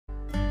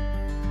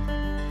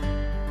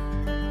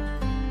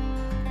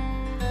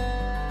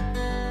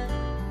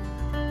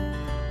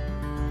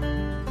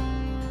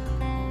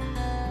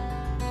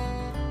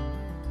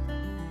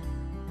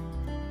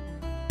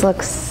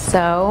Looks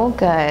so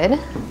good.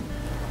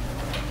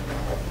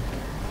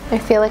 I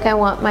feel like I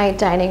want my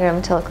dining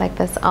room to look like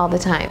this all the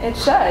time. It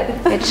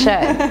should. It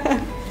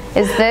should.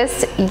 Is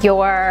this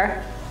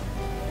your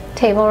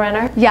table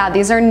runner? Yeah,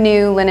 these are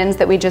new linens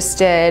that we just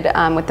did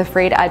with the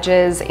frayed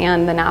edges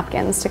and the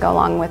napkins to go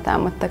along with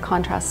them with the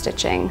contrast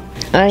stitching.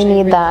 I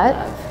need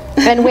that.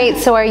 And wait,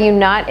 so are you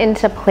not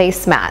into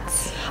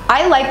placemats?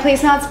 I like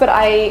placemats, but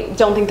I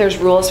don't think there's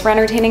rules for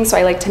entertaining, so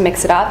I like to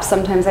mix it up.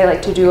 Sometimes I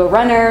like to do a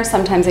runner,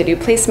 sometimes I do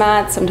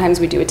placemats, sometimes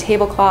we do a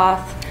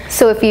tablecloth.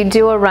 So if you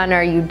do a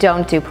runner, you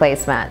don't do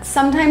placemats?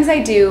 Sometimes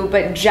I do,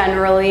 but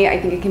generally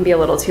I think it can be a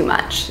little too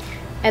much.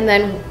 And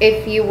then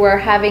if you were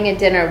having a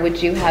dinner,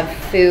 would you have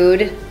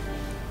food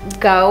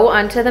go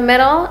onto the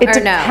middle? It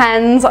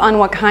depends on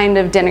what kind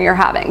of dinner you're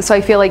having. So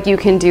I feel like you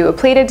can do a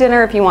plated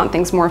dinner if you want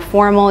things more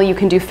formal. You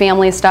can do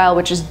family style,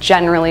 which is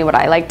generally what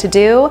I like to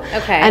do.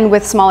 Okay. And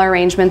with smaller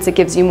arrangements, it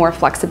gives you more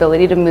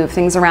flexibility to move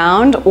things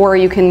around, or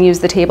you can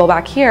use the table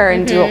back here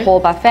and do a whole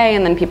buffet,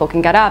 and then people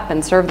can get up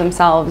and serve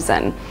themselves.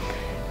 And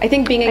I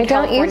think being in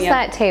California, don't use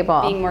that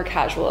table. Being more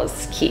casual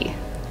is key.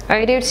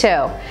 I do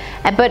too.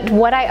 But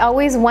what I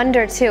always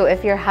wonder too,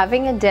 if you're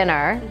having a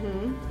dinner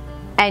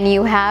and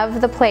you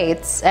have the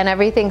plates and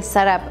everything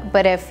set up,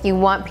 but if you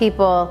want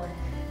people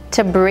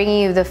to bring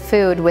you the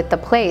food with the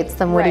plates,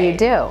 then what do you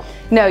do?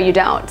 No, you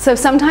don't. So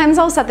sometimes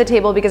I'll set the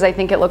table because I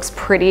think it looks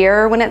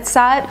prettier when it's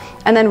set,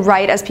 and then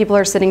right as people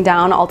are sitting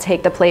down, I'll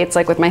take the plates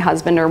like with my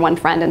husband or one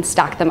friend and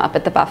stack them up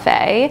at the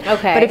buffet.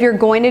 Okay. But if you're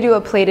going to do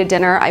a plated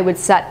dinner, I would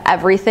set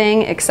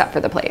everything except for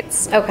the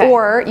plates. Okay.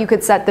 Or you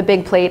could set the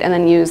big plate and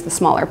then use the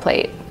smaller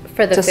plate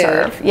for the to food.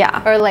 serve.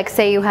 Yeah. Or like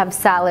say you have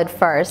salad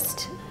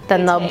first,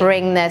 then they'll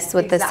bring this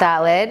with the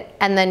salad,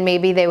 and then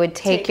maybe they would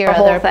take your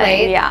other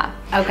plate. Yeah.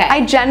 Okay.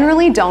 I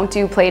generally don't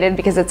do plated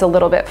because it's a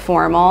little bit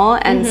formal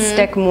and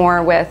stick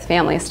more with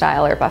family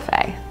style or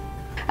buffet.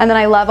 And then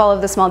I love all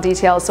of the small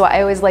details, so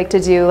I always like to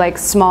do like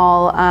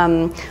small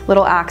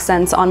little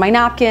accents on my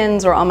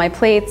napkins or on my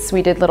plates.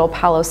 We did little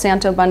Palo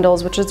Santo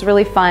bundles, which is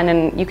really fun,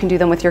 and you can do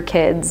them with your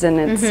kids, and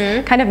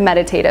it's kind of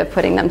meditative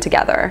putting them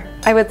together.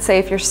 I would say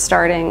if you're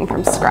starting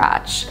from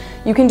scratch,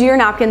 you can do your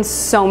napkins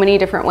so many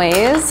different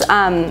ways,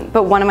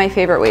 but one of my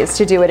favorite ways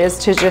to do it is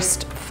to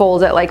just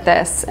fold it like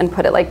this and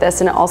put it like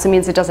this, and it also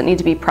means it doesn't need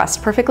to be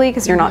pressed perfectly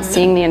because you're not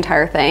seeing the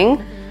entire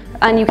thing.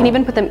 And you can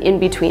even put them in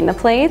between the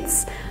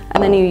plates,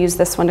 and then you use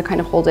this one to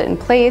kind of hold it in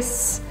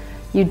place.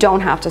 You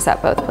don't have to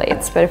set both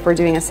plates, but if we're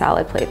doing a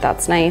salad plate,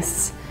 that's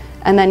nice.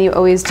 And then you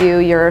always do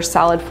your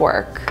salad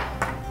fork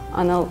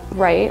on the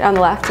right, on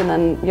the left, and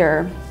then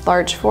your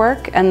large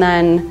fork, and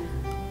then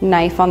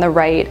knife on the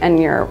right, and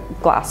your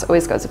glass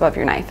always goes above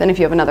your knife. And if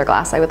you have another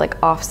glass, I would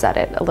like offset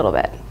it a little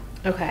bit.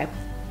 Okay.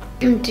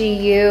 Do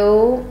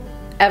you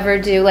ever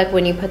do like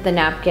when you put the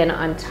napkin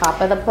on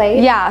top of the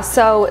plate? Yeah,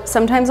 so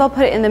sometimes I'll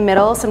put it in the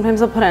middle,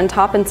 sometimes I'll put it on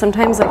top, and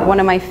sometimes like one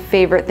of my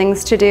favorite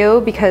things to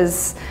do,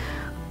 because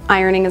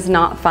ironing is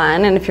not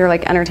fun, and if you're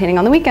like entertaining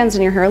on the weekends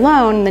and you're here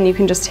alone, then you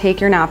can just take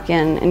your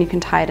napkin and you can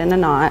tie it in a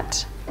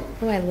knot.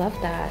 Oh, I love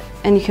that.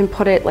 And you can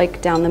put it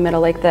like down the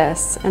middle like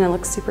this, and it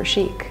looks super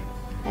chic.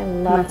 I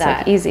love that.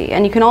 Like easy.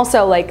 And you can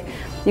also like,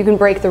 you can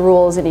break the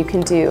rules and you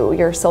can do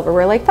your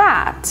silverware like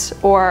that,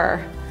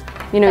 or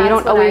you know, you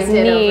don't always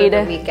need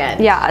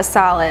a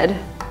salad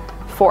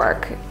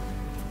fork.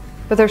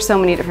 But there's so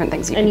many different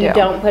things you can do. And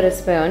you don't put a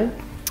spoon?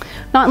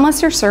 Not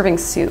unless you're serving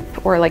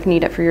soup or like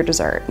need it for your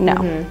dessert.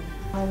 No.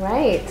 All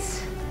right.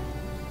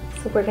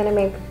 So we're gonna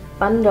make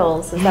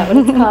bundles, is that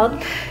what it's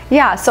called?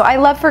 Yeah, so I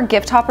love for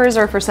gift hoppers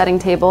or for setting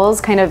tables,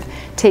 kind of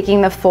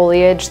taking the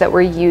foliage that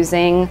we're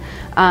using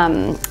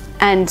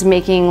and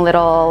making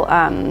little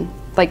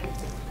like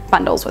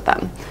bundles with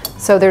them.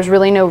 So there's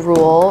really no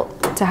rule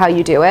to how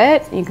you do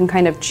it. You can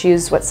kind of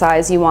choose what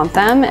size you want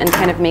them and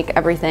kind of make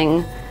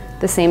everything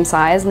the same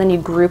size, and then you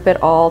group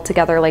it all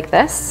together like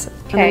this,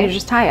 and then you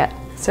just tie it.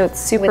 So it's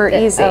super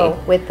easy.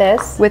 Oh, with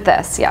this? With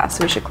this, yeah.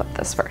 So we should clip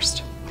this first.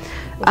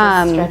 Is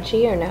this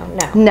stretchy or no?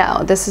 No.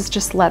 No, this is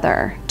just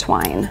leather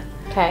twine.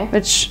 Okay.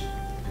 Which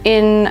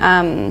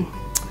in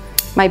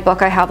my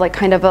book I have like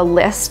kind of a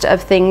list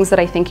of things that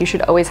I think you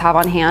should always have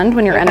on hand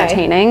when you're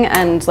entertaining,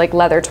 and like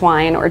leather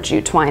twine or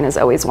jute twine is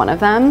always one of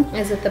them.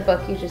 Is it the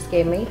book you just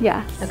gave me?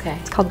 Yes. Okay.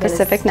 It's called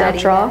Pacific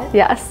Natural.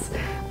 Yes.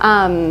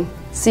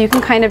 So you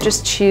can kind of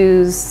just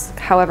choose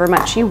however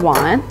much you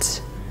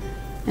want,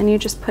 and you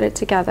just put it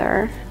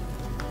together.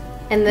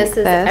 And this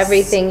is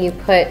everything you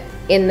put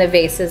in the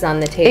vases on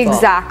the table.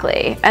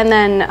 Exactly. And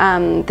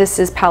then this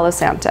is Palo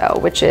Santo,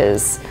 which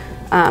is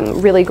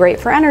really great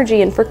for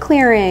energy and for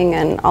clearing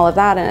and all of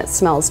that, and it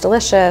smells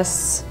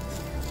delicious.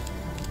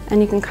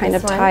 And you can kind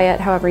of tie it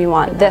however you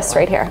want. This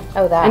right here.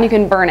 Oh, that. And you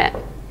can burn it,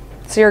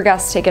 so your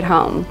guests take it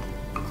home.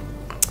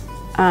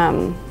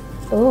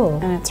 Ooh.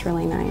 And it's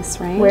really nice,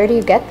 right? Where do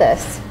you get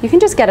this? You can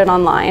just get it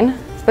online,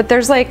 but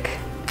there's like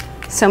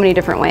so many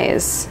different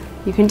ways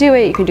you can do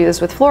it. You can do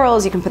this with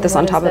florals. You can put this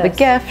on top of a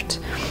gift.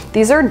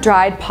 These are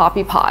dried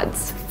poppy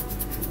pods.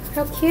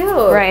 How cute.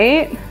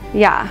 Right?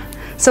 Yeah.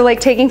 So like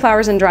taking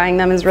flowers and drying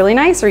them is really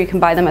nice, or you can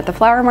buy them at the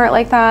flower mart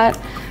like that.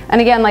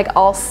 And again, like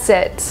I'll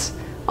sit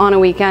on a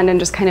weekend and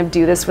just kind of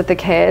do this with the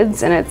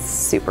kids, and it's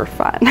super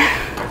fun.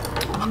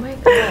 Oh my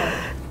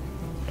God.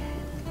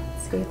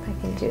 Let's see if I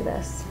can do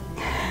this.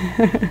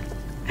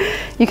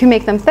 You can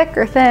make them thick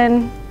or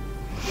thin.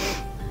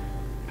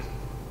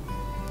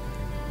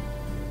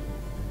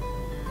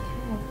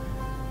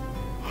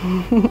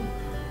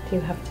 Do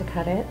you have to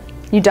cut it?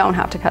 You don't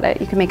have to cut it.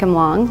 You can make them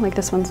long, like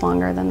this one's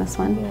longer than this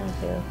one. Yeah,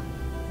 I do.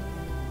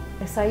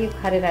 I saw you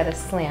cut it at a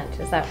slant.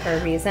 Is that for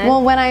a reason?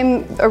 Well, when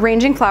I'm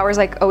arranging flowers,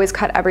 I always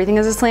cut everything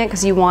as a slant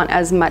because you want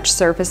as much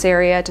surface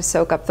area to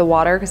soak up the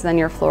water, because then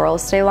your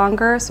florals stay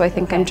longer. So I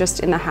think I'm just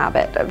in the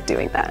habit of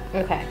doing that.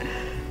 Okay.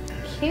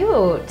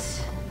 Cute.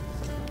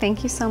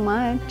 Thank you so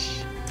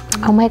much.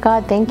 Oh my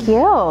God, thank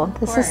you.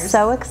 This is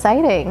so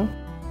exciting.